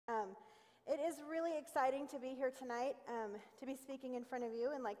is really exciting to be here tonight, to be speaking in front of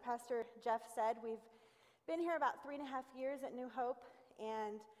you. And like Pastor Jeff said, we've been here about 3.5 years at New Hope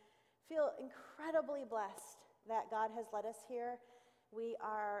and feel incredibly blessed that God has led us here. We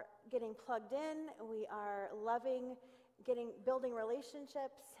are getting plugged in. We are loving building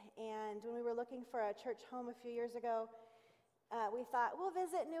relationships. And when we were looking for a church home a few years ago, we thought, we'll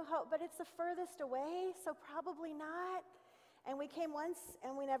visit New Hope, but it's the furthest away, so probably not. And we came once,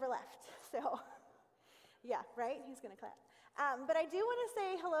 and we never left. So, yeah, right? He's going to clap. But I do want to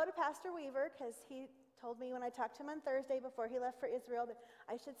say hello to Pastor Weaver, because he told me when I talked to him on Thursday before he left for Israel that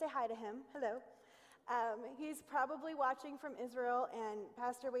I should say hi to him. Hello. He's probably watching from Israel, and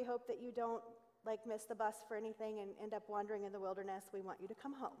Pastor, we hope that you don't miss the bus for anything and end up wandering in the wilderness. We want you to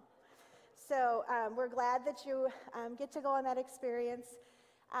come home. So we're glad that you get to go on that experience.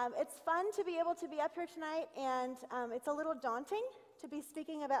 It's fun to be able to be up here tonight, and it's a little daunting to be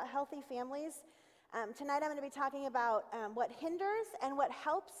speaking about healthy families. Tonight I'm going to be talking about what hinders and what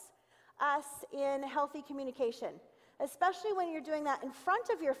helps us in healthy communication, especially when you're doing that in front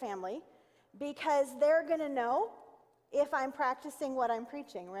of your family, because they're going to know if I'm practicing what I'm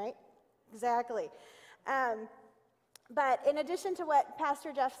preaching, right? Exactly. But in addition to what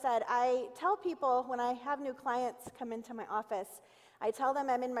Pastor Jeff said, I tell people when I have new clients come into my office, I tell them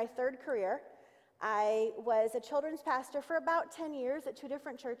I'm in my third career. I was a children's pastor for about 10 years at 2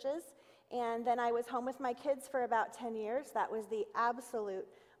 different churches, and then I was home with my kids for about 10 years. That was the absolute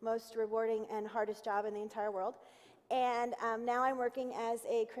most rewarding and hardest job in the entire world. And now I'm working as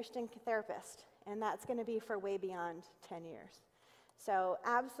a Christian therapist, and that's going to be for way beyond 10 years. So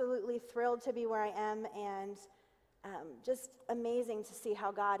absolutely thrilled to be where I am, and just amazing to see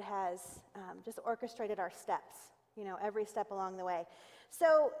how God has just orchestrated our steps, every step along the way.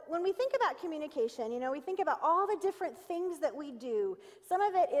 So when we think about communication, we think about all the different things that we do. Some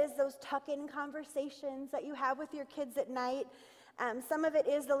of it is those tuck-in conversations that you have with your kids at night. Some of it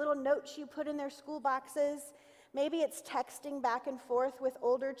is the little notes you put in their school boxes. Maybe it's texting back and forth with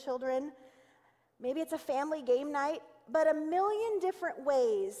older children. Maybe it's a family game night. But a million different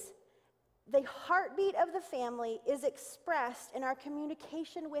ways the heartbeat of the family is expressed in our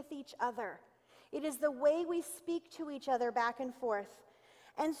communication with each other. It is the way we speak to each other back and forth.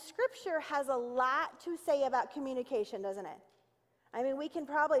 And Scripture has a lot to say about communication, doesn't it? I mean, we can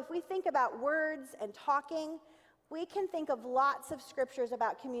probably, if we think about words and talking, we can think of lots of scriptures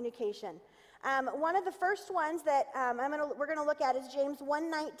about communication. One of the first ones that we're going to look at is James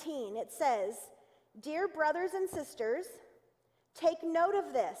 1:19. It says, "Dear brothers and sisters, take note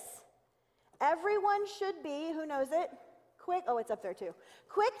of this. Everyone should be," who knows it? Quick, oh, it's up there too.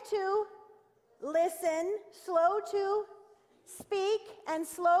 "Quick to listen, slow to speak, and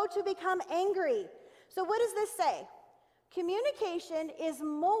slow to become angry." So what does this say? Communication is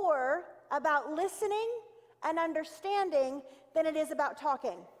more about listening and understanding than it is about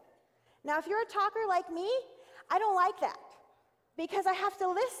talking. Now, if you're a talker like me, I don't like that because I have to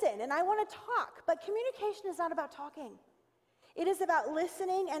listen and I want to talk. But communication is not about talking. It is about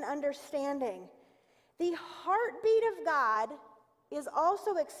listening and understanding. The heartbeat of God is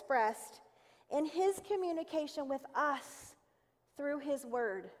also expressed in his communication with us through his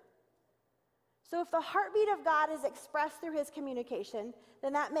word. So if the heartbeat of God is expressed through his communication,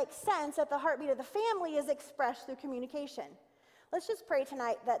 then that makes sense that the heartbeat of the family is expressed through communication. Let's just pray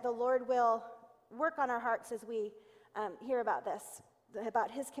tonight that the Lord will work on our hearts as we hear about this, about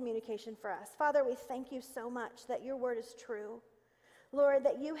his communication for us. Father, we thank you so much that your word is true. Lord,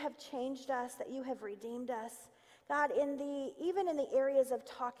 that you have changed us, that you have redeemed us. God, even in the areas of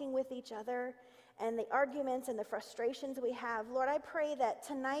talking with each other and the arguments and the frustrations we have, Lord, I pray that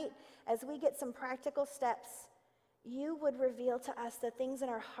tonight, as we get some practical steps, you would reveal to us the things in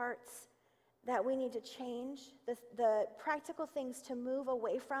our hearts that we need to change, the practical things to move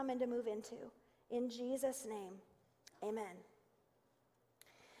away from and to move into. In Jesus' name, amen.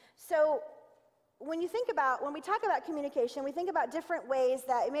 So when we talk about communication, we think about different ways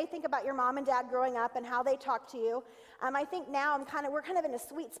that you may think about your mom and dad growing up and how they talk to you. I think now we're kind of in a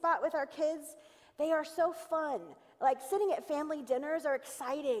sweet spot with our kids. They are so fun. Like sitting at family dinners are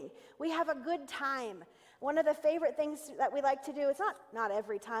exciting. We have a good time. One of the favorite things that we like to do, it's not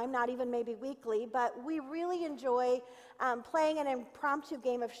every time, not even maybe weekly, but we really enjoy playing an impromptu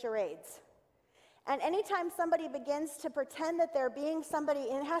game of charades. And anytime somebody begins to pretend that they're being somebody,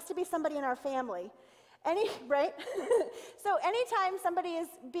 and it has to be somebody in our family, right? So anytime somebody is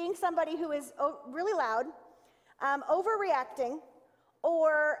being somebody who is really loud, overreacting,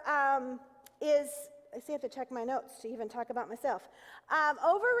 or I see I have to check my notes to even talk about myself.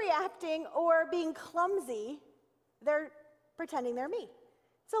 Overreacting or being clumsy, they're pretending they're me.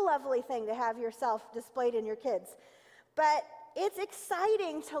 It's a lovely thing to have yourself displayed in your kids. But it's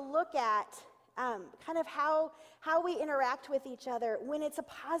exciting to look at kind of how we interact with each other when it's a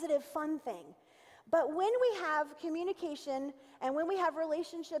positive, fun thing. But when we have communication and when we have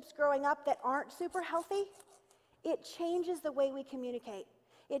relationships growing up that aren't super healthy, it changes the way we communicate.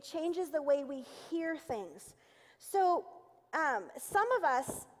 It changes the way we hear things. So all of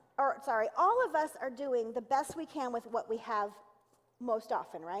us are doing the best we can with what we have most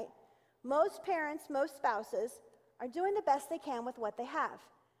often, right? Most parents, most spouses are doing the best they can with what they have.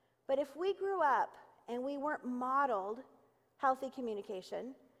 But if we grew up and we weren't modeled healthy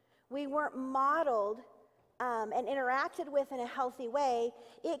communication, we weren't modeled and interacted with in a healthy way,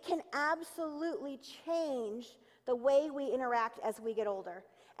 it can absolutely change the way we interact as we get older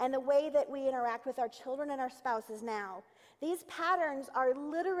and the way that we interact with our children and our spouses now. These patterns are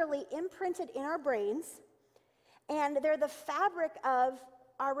literally imprinted in our brains, and they're the fabric of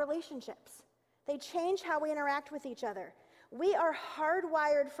our relationships. They change how we interact with each other. We are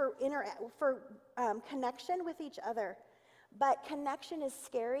hardwired for connection with each other, but connection is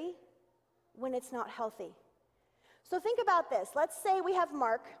scary when it's not healthy. So think about this. Let's say we have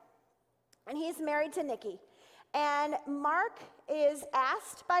Mark, and he's married to Nikki. And Mark is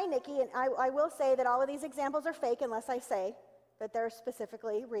asked by Nikki, and I will say that all of these examples are fake unless I say that they're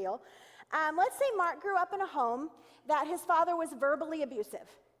specifically real. Let's say Mark grew up in a home that his father was verbally abusive.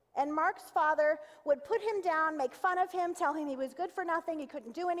 And Mark's father would put him down, make fun of him, tell him he was good for nothing, he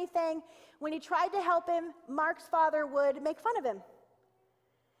couldn't do anything. When he tried to help him, Mark's father would make fun of him.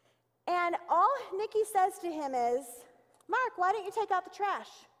 And all Nikki says to him is, "Mark, why don't you take out the trash?"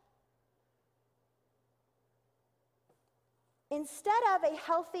 Instead of a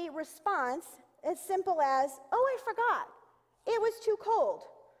healthy response, as simple as, "Oh, I forgot. It was too cold."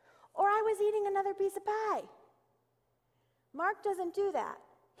 Or, "I was eating another piece of pie." Mark doesn't do that.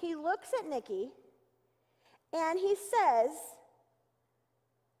 He looks at Nikki and he says,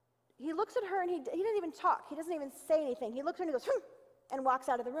 he looks at her and he doesn't even talk. He doesn't even say anything. He looks at her and he goes, and walks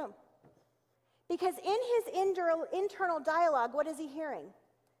out of the room. Because in his internal dialogue, what is he hearing?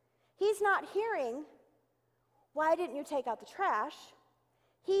 He's not hearing, "Why didn't you take out the trash?"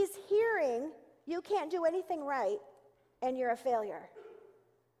 He's hearing, "You can't do anything right and you're a failure."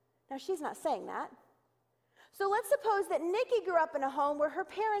 Now, she's not saying that. So let's suppose that Nikki grew up in a home where her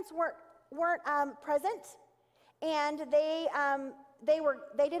parents weren't present, and they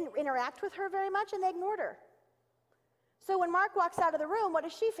didn't interact with her very much, and they ignored her. So when Mark walks out of the room, what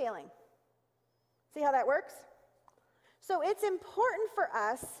is she feeling? See how that works? So it's important for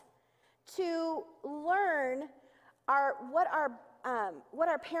us to learn what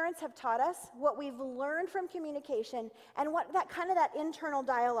our parents have taught us, what we've learned from communication, and what that internal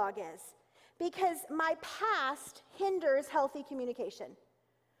dialogue is. Because my past hinders healthy communication.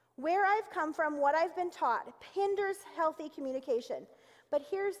 Where I've come from, what I've been taught, hinders healthy communication. But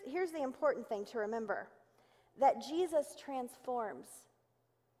here's the important thing to remember, that Jesus transforms,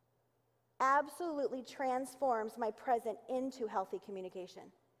 absolutely transforms my present into healthy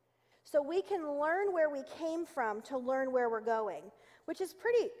communication. So we can learn where we came from to learn where we're going, which is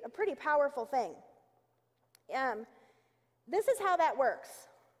a pretty powerful thing. This is how that works.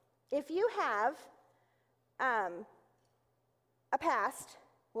 If you have a past,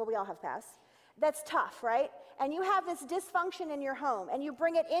 well, we all have pasts, that's tough, right? And you have this dysfunction in your home, and you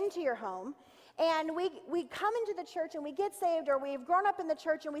bring it into your home, and we come into the church and we get saved, or we've grown up in the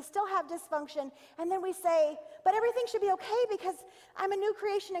church and we still have dysfunction, and then we say, "But everything should be okay because I'm a new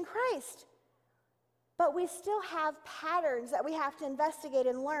creation in Christ." But we still have patterns that we have to investigate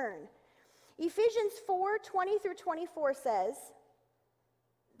and learn. Ephesians 4:20-24 says,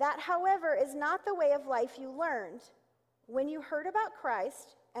 "That, however, is not the way of life you learned when you heard about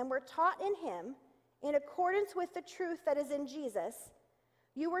Christ and were taught in him in accordance with the truth that is in Jesus.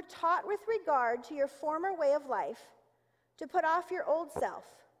 You were taught with regard to your former way of life to put off your old self,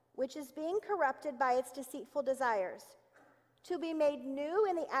 which is being corrupted by its deceitful desires, to be made new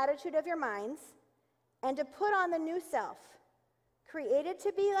in the attitude of your minds, and to put on the new self, created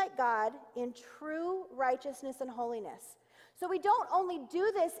to be like God in true righteousness and holiness." So we don't only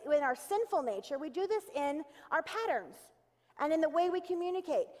do this in our sinful nature, we do this in our patterns and in the way we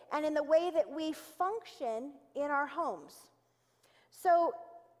communicate and in the way that we function in our homes. So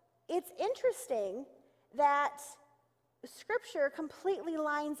it's interesting that Scripture completely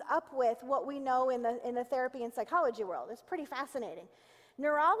lines up with what we know in the therapy and psychology world. It's pretty fascinating.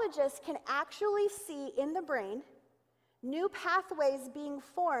 Neurologists can actually see in the brain new pathways being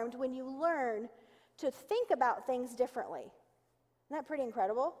formed when you learn to think about things differently. Isn't that pretty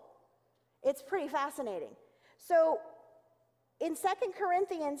incredible? It's pretty fascinating. So in 2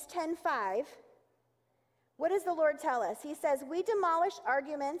 Corinthians 10:5, what does the Lord tell us? He says, we demolish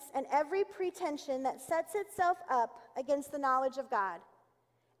arguments and every pretension that sets itself up against the knowledge of God.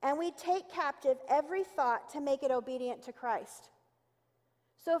 And we take captive every thought to make it obedient to Christ.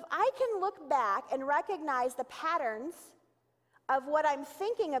 So if I can look back and recognize the patterns of what I'm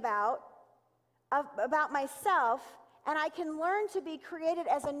thinking about myself, and I can learn to be created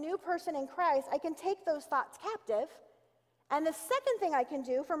as a new person in Christ, I can take those thoughts captive. And the second thing I can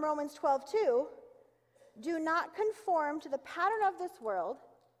do from Romans 12:2, do not conform to the pattern of this world,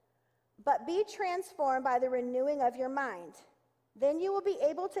 but be transformed by the renewing of your mind. Then you will be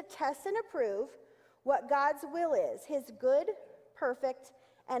able to test and approve what God's will is, his good, perfect,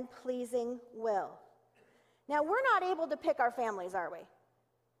 and pleasing will. Now, we're not able to pick our families, are we?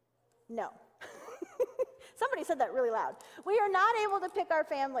 No. Somebody said that really loud. We are not able to pick our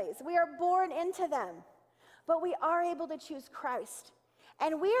families. We are born into them. But we are able to choose Christ.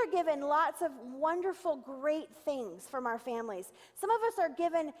 And we are given lots of wonderful, great things from our families. Some of us are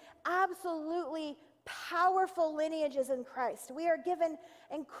given absolutely powerful lineages in Christ. We are given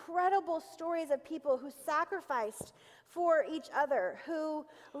incredible stories of people who sacrificed for each other, who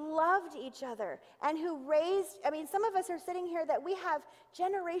loved each other, and who raised, some of us are sitting here that we have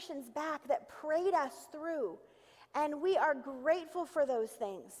generations back that prayed us through. And we are grateful for those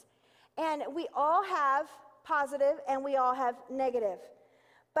things. And we all have positive and we all have negative.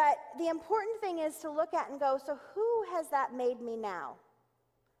 But the important thing is to look at and go, so who has that made me now?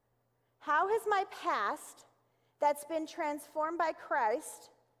 How has my past that's been transformed by Christ,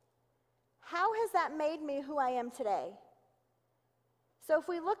 how has that made me who I am today? So if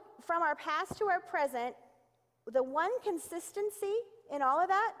we look from our past to our present, the one consistency in all of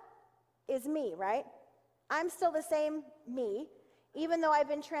that is me, right? I'm still the same me, even though I've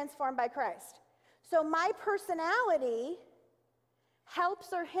been transformed by Christ. So my personality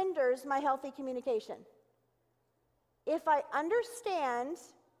helps or hinders my healthy communication. If I understand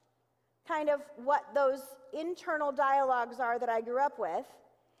kind of what those internal dialogues are that I grew up with,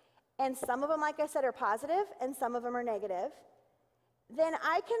 and some of them, like I said, are positive, and some of them are negative, then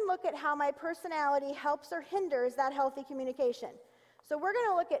I can look at how my personality helps or hinders that healthy communication. So we're going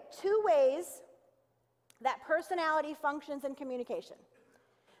to look at two ways that personality functions in communication.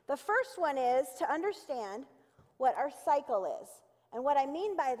 The first one is to understand what our cycle is. And what I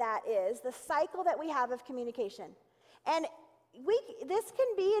mean by that is the cycle that we have of communication. And this can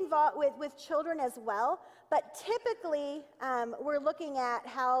be involved with children as well, but typically we're looking at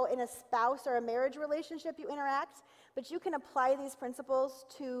how in a spouse or a marriage relationship you interact, but you can apply these principles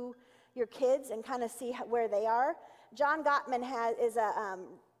to your kids and kind of see where they are. John Gottman is a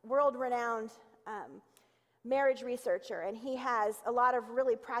world-renowned marriage researcher, and he has a lot of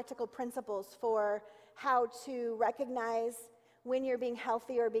really practical principles for how to recognize when you're being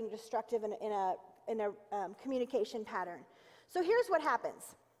healthy or being destructive in a communication pattern. So here's what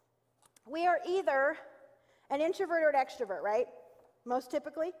happens. We are either an introvert or an extrovert, right? Most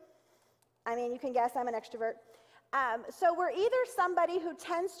typically. You can guess I'm an extrovert. So we're either somebody who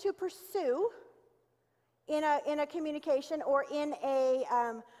tends to pursue in a communication or in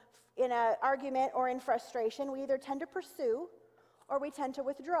an argument or in frustration. We either tend to pursue or we tend to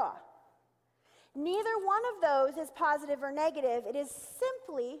withdraw. Neither one of those is positive or negative. It is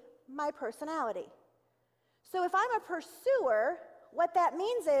simply my personality. So if I'm a pursuer, what that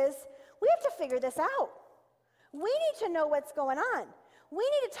means is we have to figure this out. We need to know what's going on. We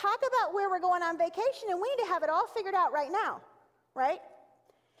need to talk about where we're going on vacation, and we need to have it all figured out right now, right?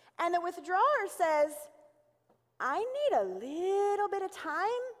 And the withdrawer says, I need a little bit of time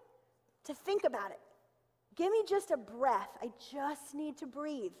to think about it. Give me just a breath. I just need to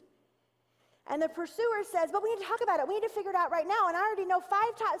breathe. And the pursuer says, but we need to talk about it. We need to figure it out right now. And I already know 5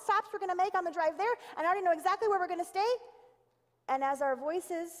 stops we're going to make on the drive there, and I already know exactly where we're going to stay. And as our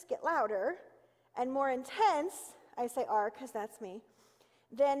voices get louder and more intense, I say our because that's me,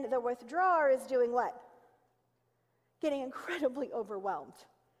 then the withdrawer is doing what? Getting incredibly overwhelmed.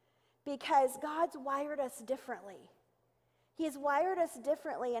 Because God's wired us differently. He's wired us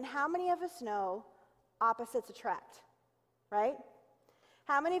differently, and how many of us know opposites attract, right?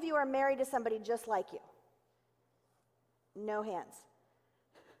 How many of you are married to somebody just like you? No hands.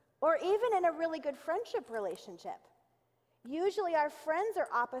 Or even in a really good friendship relationship. Usually our friends are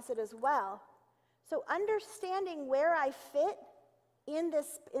opposite as well. So understanding where I fit in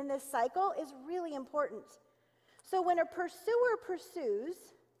this cycle is really important. So when a pursuer pursues,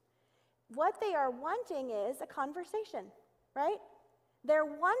 what they are wanting is a conversation, right? They're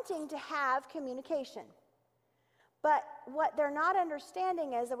wanting to have communication. But what they're not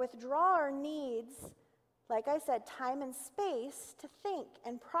understanding is a withdrawer needs like I said, time and space to think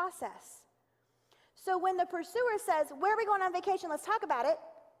and process. So when the pursuer says, where are we going on vacation? Let's talk about it.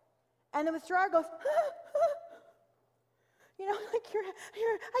 And the withdrawer goes, you know, like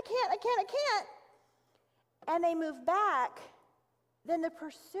I can't. And they move back. Then the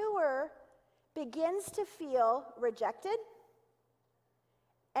pursuer begins to feel rejected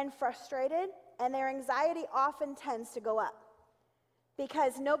and frustrated, and their anxiety often tends to go up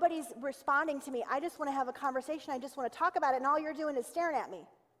because nobody's responding to me. I just want to have a conversation. I just want to talk about it, and all you're doing is staring at me.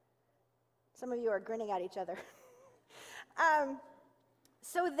 Some of you are grinning at each other.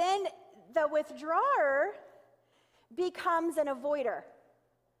 So then the withdrawer becomes an avoider.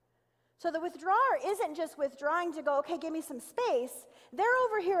 So the withdrawer isn't just withdrawing to go, okay, give me some space. They're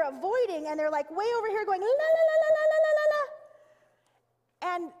over here avoiding, and they're like way over here going, la, la, la, la, la, la, la,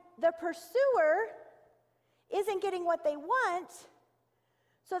 la. And the pursuer isn't getting what they want,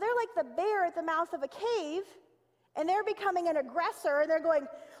 so they're like the bear at the mouth of a cave, and they're becoming an aggressor, and they're going,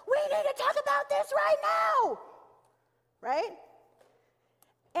 we need to talk about this right now, right?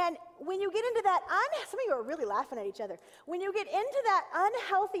 And when you get into that, some of you are really laughing at each other. When you get into that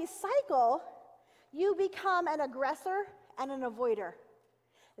unhealthy cycle, you become an aggressor and an avoider.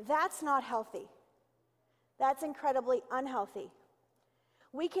 That's not healthy. That's incredibly unhealthy.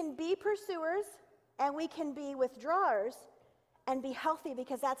 We can be pursuers and we can be withdrawers and be healthy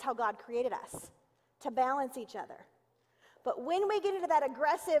because that's how God created us, to balance each other. But when we get into that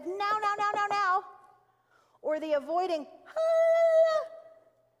aggressive, now, or the avoiding,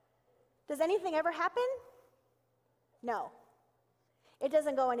 does anything ever happen? No. It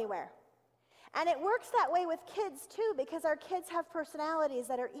doesn't go anywhere. And it works that way with kids too, because our kids have personalities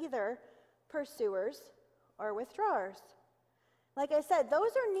that are either pursuers or withdrawers. Like I said,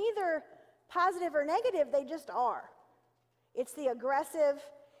 those are neither positive or negative, they just are. It's the aggressive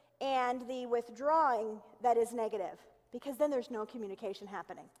and the withdrawing that is negative, because then there's no communication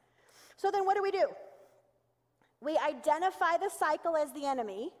happening. So then what do? We identify the cycle as the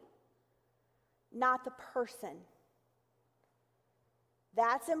enemy, not the person.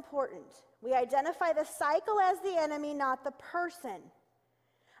 That's important. We identify the cycle as the enemy, not the person.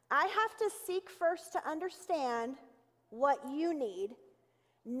 I have to seek first to understand what you need,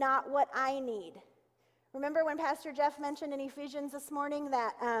 not what I need. Remember when Pastor Jeff mentioned in Ephesians this morning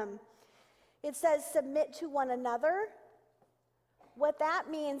that it says submit to one another? What that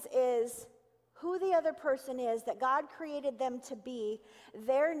means is who the other person is that God created them to be,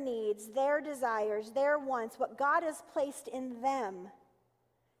 their needs, their desires, their wants, what God has placed in them,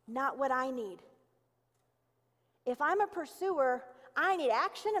 not what I need. If I'm a pursuer, I need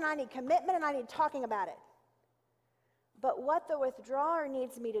action and I need commitment and I need talking about it. But what the withdrawer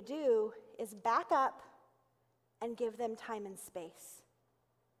needs me to do is back up and give them time and space.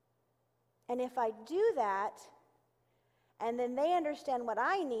 And if I do that, and then they understand what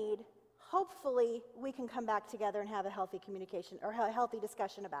I need, hopefully we can come back together and have a healthy communication or a healthy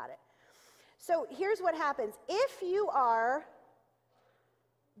discussion about it. So here's what happens. If you are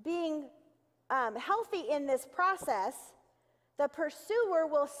being healthy in this process, the pursuer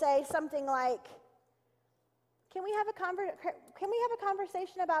will say something like, can we have a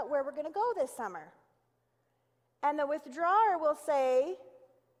conversation about where we're going to go this summer? And the withdrawer will say,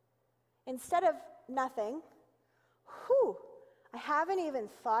 instead of nothing, I haven't even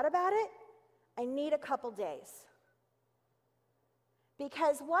thought about it. I need a couple days.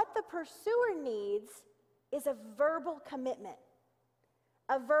 Because what the pursuer needs is a verbal commitment,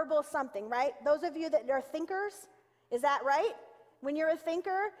 a verbal something, right? Those of you that are thinkers, is that right? When you're a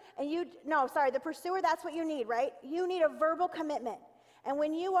thinker and the pursuer, that's what you need, right? You need a verbal commitment. And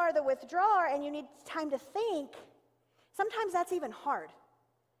when you are the withdrawer and you need time to think, sometimes that's even hard.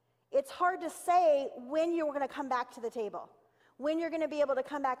 It's hard to say when you're going to come back to the table, when you're going to be able to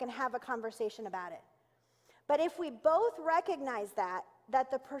come back and have a conversation about it. But if we both recognize that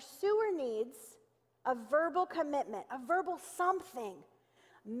the pursuer needs a verbal commitment, a verbal something,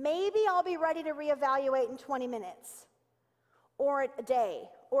 maybe I'll be ready to reevaluate in 20 minutes, or a day,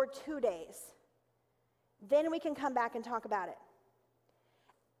 or 2 days. Then we can come back and talk about it.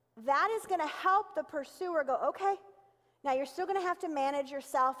 That is going to help the pursuer go, okay, now you're still going to have to manage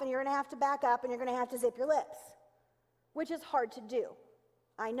yourself, and you're going to have to back up, and you're going to have to zip your lips, which is hard to do.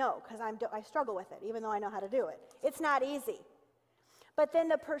 I know, because I struggle with it, even though I know how to do it. It's not easy. But then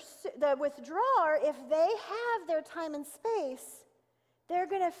the withdrawer, if they have their time and space, they're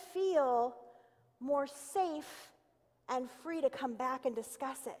going to feel more safe and free to come back and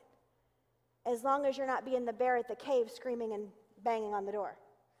discuss it, as long as you're not being the bear at the cave screaming and banging on the door.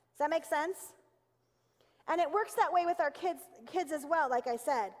 Does that make sense? And it works that way with our kids as well, like I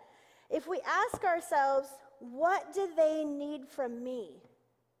said. If we ask ourselves, what do they need from me?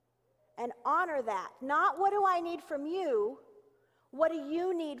 And honor that. Not what do I need from you, what do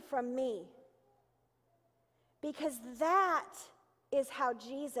you need from me? Because that is how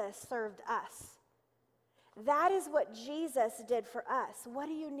Jesus served us. That is what Jesus did for us. What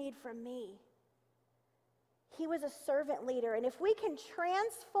do you need from me? He was a servant leader. And if we can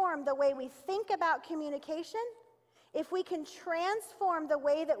transform the way we think about communication, if we can transform the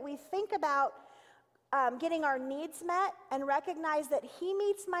way that we think about getting our needs met and recognize that he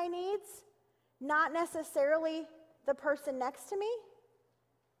meets my needs, not necessarily the person next to me,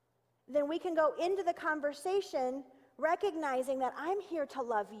 then we can go into the conversation recognizing that I'm here to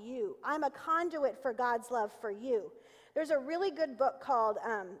love you. I'm a conduit for God's love for you. There's a really good book called,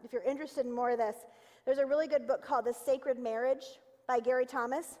 if you're interested in more of this, there's a really good book called The Sacred Marriage by Gary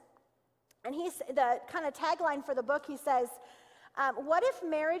Thomas. And the kind of tagline for the book, he says, what if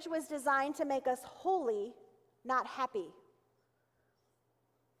marriage was designed to make us holy, not happy?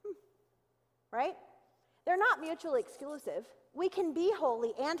 Right? They're not mutually exclusive. We can be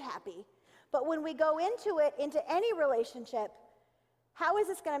holy and happy. But when we go into it, into any relationship, how is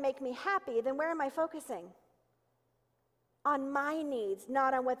this going to make me happy? Then where am I focusing? On my needs,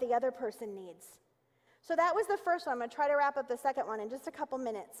 not on what the other person needs. So that was the first one. I'm going to try to wrap up the second one in just a couple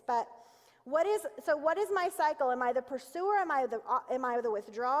minutes. But what is my cycle? Am I the pursuer? Am I the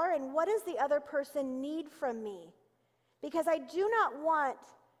withdrawer? And what does the other person need from me? Because I do not want,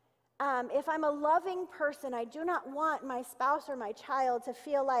 if I'm a loving person, I do not want my spouse or my child to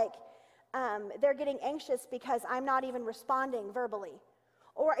feel like they're getting anxious because I'm not even responding verbally.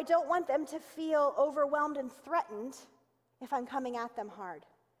 Or I don't want them to feel overwhelmed and threatened if I'm coming at them hard.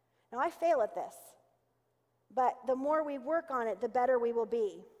 Now, I fail at this, but the more we work on it, the better we will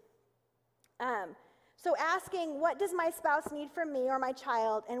be. So asking, what does my spouse need from me or my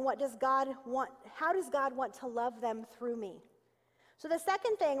child, and what does God want, how does God want to love them through me? So the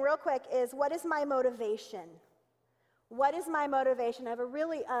second thing, real quick, is what is my motivation? What is my motivation? I have a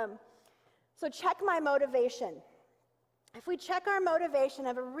really, so check my motivation. If we check our motivation, I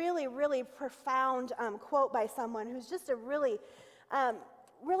have a really, really profound quote by someone who's just a really,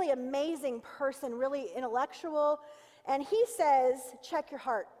 really amazing person, really intellectual. And he says, check your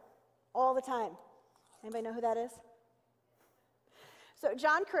heart all the time. Anybody know who that is? So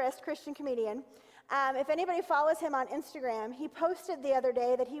John Crist, Christian comedian, if anybody follows him on Instagram, he posted the other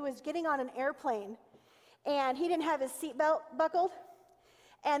day that he was getting on an airplane and he didn't have his seatbelt buckled.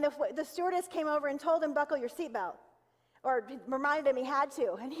 And the stewardess came over and told him, buckle your seatbelt, or reminded him he had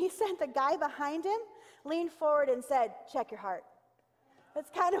to. And he said the guy behind him leaned forward and said, check your heart. That's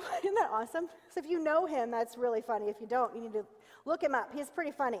kind of, isn't that awesome? So if you know him, that's really funny. If you don't, you need to look him up. He's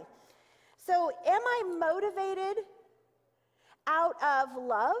pretty funny. So am I motivated out of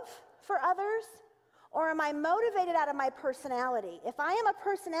love for others, or am I motivated out of my personality? If I am a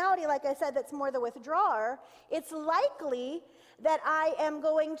personality, like I said, that's more the withdrawer, it's likely that I am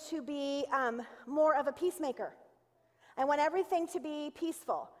going to be more of a peacemaker. I want everything to be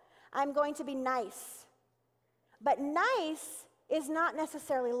peaceful. I'm going to be nice. But nice is not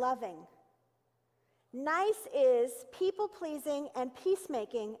necessarily loving. Nice is people-pleasing and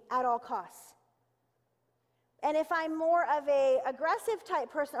peacemaking at all costs. And if I'm more of a aggressive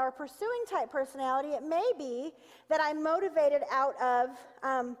type person or a pursuing type personality, it may be that I'm motivated out of,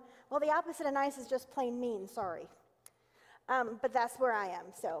 well, the opposite of nice is just plain mean, sorry. But that's where I am,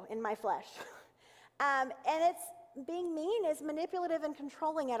 so, in my flesh. And being mean is manipulative and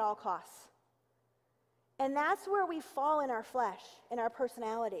controlling at all costs. And that's where we fall in our flesh, in our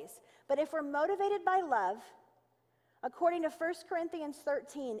personalities. But if we're motivated by love, according to 1 Corinthians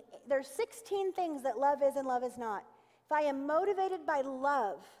 13, there's 16 things that love is and love is not. If I am motivated by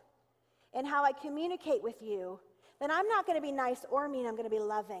love and how I communicate with you, then I'm not going to be nice or mean, I'm going to be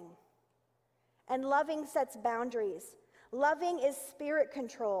loving. And loving sets boundaries. Loving is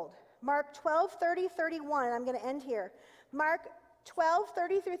spirit-controlled. Mark 12:30-31, I'm going to end here. Mark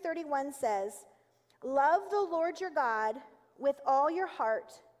 12:30 through 31 says, love the Lord your God with all your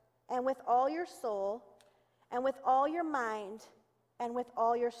heart and with all your soul and with all your mind and with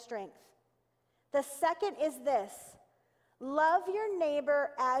all your strength. The second is this, love your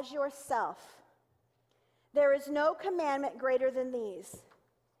neighbor as yourself. There is no commandment greater than these.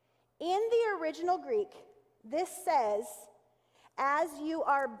 In the original Greek, this says, as you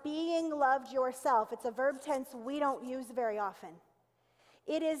are being loved yourself. It's a verb tense we don't use very often.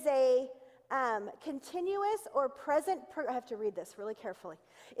 It is a continuous or present, I have to read this really carefully.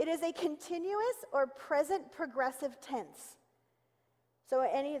 It is a continuous or present progressive tense. So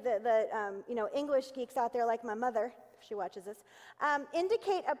any of the English geeks out there like my mother, if she watches this,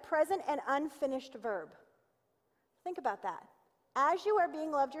 indicate a present and unfinished verb. Think about that. As you are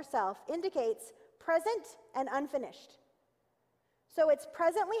being loved yourself indicates present and unfinished. So it's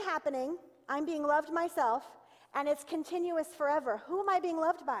presently happening, I'm being loved myself, and it's continuous forever. Who am I being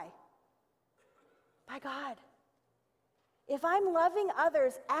loved by? By God. If I'm loving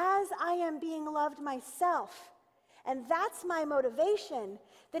others as I am being loved myself, and that's my motivation,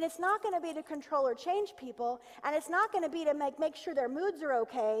 then it's not going to be to control or change people, and it's not going to be to make sure their moods are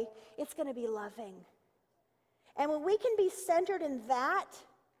okay. It's going to be loving. And when we can be centered in that,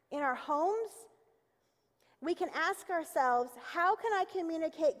 in our homes, we can ask ourselves, how can I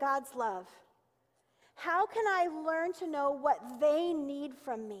communicate God's love? How can I learn to know what they need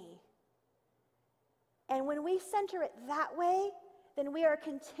from me? And when we center it that way, then we are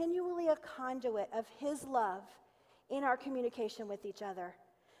continually a conduit of His love in our communication with each other.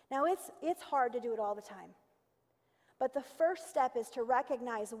 Now, it's hard to do it all the time. But the first step is to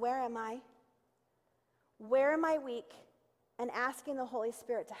recognize, where am I? Where am I weak? And asking the Holy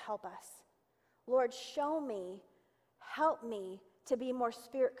Spirit to help us. Lord, show me, help me to be more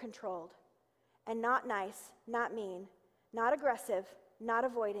Spirit-controlled and not nice, not mean, not aggressive, not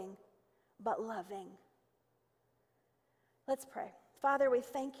avoiding, but loving. Let's pray. Father, we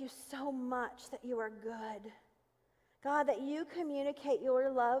thank you so much that you are good. God, that you communicate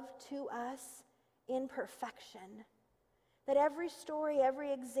your love to us in perfection. That every story,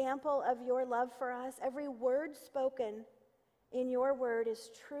 every example of your love for us, every word spoken in your word is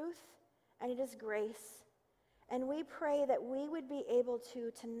truth and it is grace. And we pray that we would be able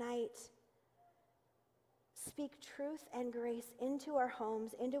to tonight speak truth and grace into our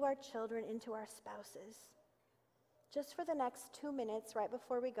homes, into our children, into our spouses. Just for the next 2 minutes right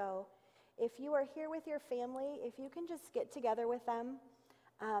before we go, if you are here with your family, if you can just get together with them.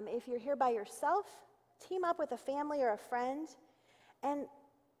 If you're here by yourself, team up with a family or a friend. And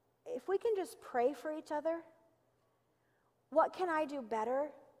if we can just pray for each other. What can I do better?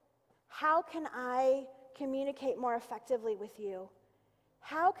 How can I communicate more effectively with you?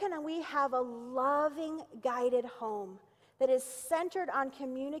 How can we have a loving, guided home that is centered on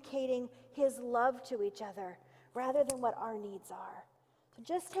communicating His love to each other rather than what our needs are? So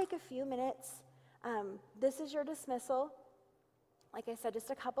just take a few minutes. This is your dismissal. Like I said, just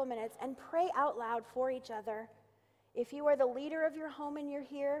a couple minutes, and pray out loud for each other. If you are the leader of your home and you're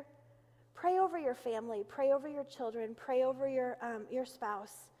here, pray over your family, pray over your children, pray over your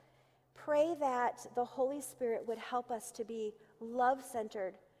spouse. Pray that the Holy Spirit would help us to be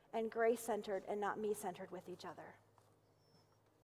love-centered and grace-centered and not me-centered with each other.